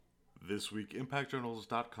This week,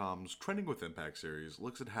 ImpactJournals.com's Trending with Impact series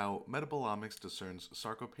looks at how metabolomics discerns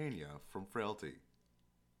sarcopenia from frailty.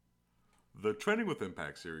 The Trending with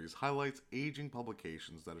Impact series highlights aging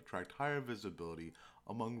publications that attract higher visibility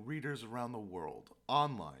among readers around the world,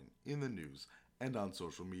 online, in the news, and on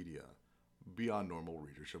social media, beyond normal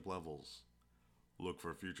readership levels. Look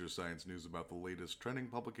for future science news about the latest trending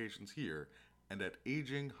publications here and at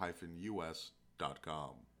aging-us.com.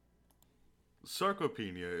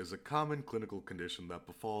 Sarcopenia is a common clinical condition that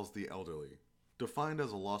befalls the elderly, defined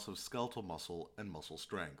as a loss of skeletal muscle and muscle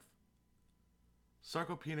strength.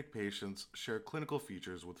 Sarcopenic patients share clinical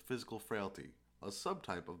features with physical frailty, a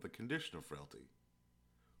subtype of the condition of frailty.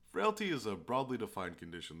 Frailty is a broadly defined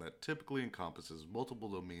condition that typically encompasses multiple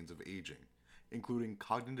domains of aging, including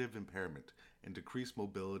cognitive impairment and decreased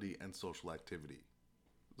mobility and social activity.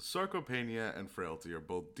 Sarcopenia and frailty are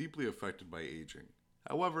both deeply affected by aging.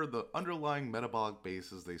 However, the underlying metabolic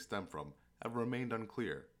bases they stem from have remained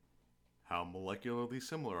unclear. How molecularly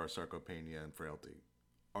similar are sarcopenia and frailty?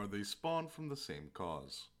 Are they spawned from the same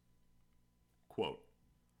cause? Quote,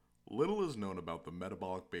 little is known about the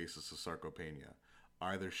metabolic basis of sarcopenia,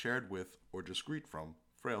 either shared with or discrete from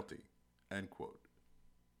frailty. End quote.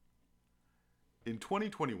 In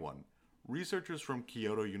 2021, researchers from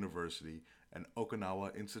Kyoto University and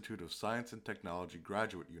Okinawa Institute of Science and Technology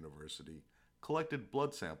Graduate University collected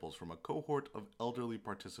blood samples from a cohort of elderly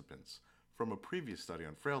participants from a previous study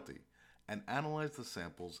on frailty and analyzed the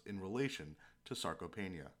samples in relation to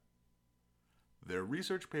sarcopenia. Their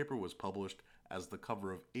research paper was published as the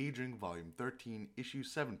cover of Aging Volume 13, Issue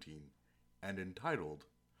 17, and entitled,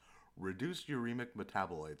 Reduced Uremic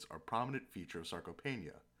Metabolites are Prominent Feature of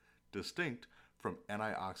Sarcopenia, Distinct from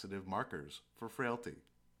Antioxidant Markers for Frailty.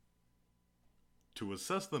 To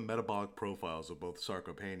assess the metabolic profiles of both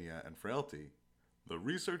sarcopenia and frailty, the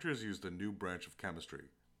researchers used a new branch of chemistry,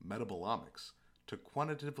 metabolomics, to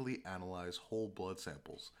quantitatively analyze whole blood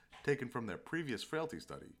samples taken from their previous frailty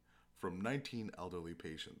study from 19 elderly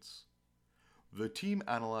patients. The team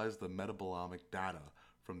analyzed the metabolomic data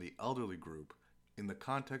from the elderly group in the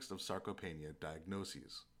context of sarcopenia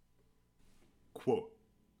diagnoses. Quote,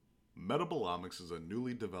 metabolomics is a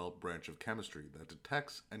newly developed branch of chemistry that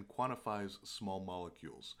detects and quantifies small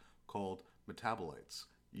molecules, called metabolites,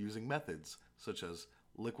 using methods such as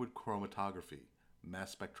liquid chromatography,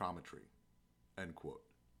 mass spectrometry. End quote.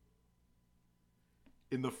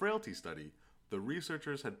 In the frailty study, the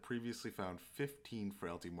researchers had previously found 15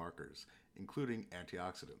 frailty markers, including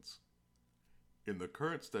antioxidants. In the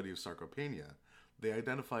current study of sarcopenia, they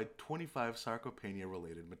identified 25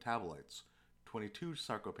 sarcopenia-related metabolites, 22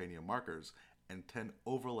 sarcopenia markers, and 10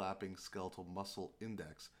 overlapping skeletal muscle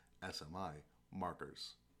index SMI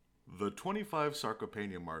markers. The 25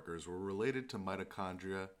 sarcopenia markers were related to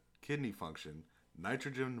mitochondria, kidney function,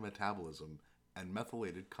 nitrogen metabolism, and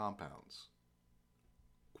methylated compounds.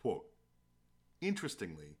 Quote,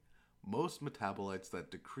 interestingly, most metabolites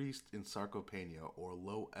that decreased in sarcopenia or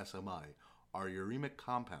low SMI are uremic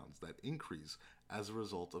compounds that increase as a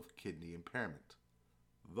result of kidney impairment.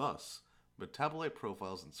 Thus, metabolite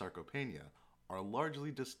profiles in sarcopenia are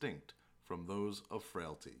largely distinct from those of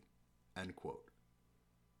frailty. End quote.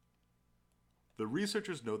 The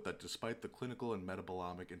researchers note that despite the clinical and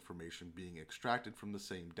metabolomic information being extracted from the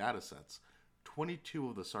same datasets, 22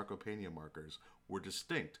 of the sarcopenia markers were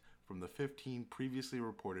distinct from the 15 previously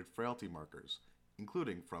reported frailty markers,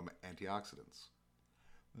 including from antioxidants.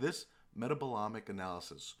 This metabolomic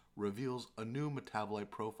analysis reveals a new metabolite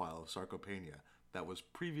profile of sarcopenia that was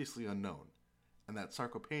previously unknown, and that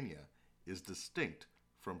sarcopenia is distinct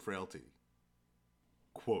from frailty.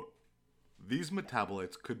 Quote, these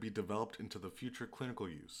metabolites could be developed into the future clinical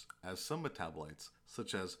use, as some metabolites,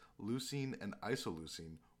 such as leucine and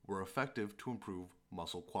isoleucine, were effective to improve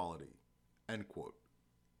muscle quality. End quote.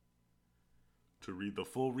 To read the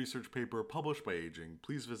full research paper published by Aging,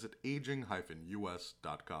 please visit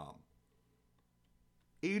aging-us.com.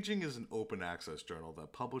 Aging is an open access journal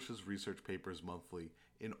that publishes research papers monthly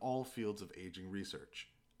in all fields of aging research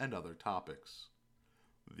and other topics.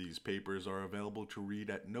 These papers are available to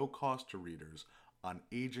read at no cost to readers on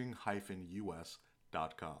aging-us.com.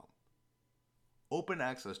 Open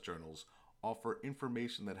access journals offer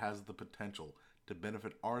information that has the potential to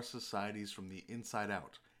benefit our societies from the inside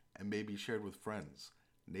out and may be shared with friends,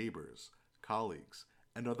 neighbors, colleagues,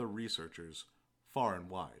 and other researchers far and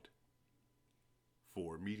wide.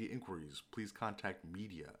 For media inquiries, please contact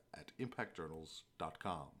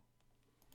media@impactjournals.com.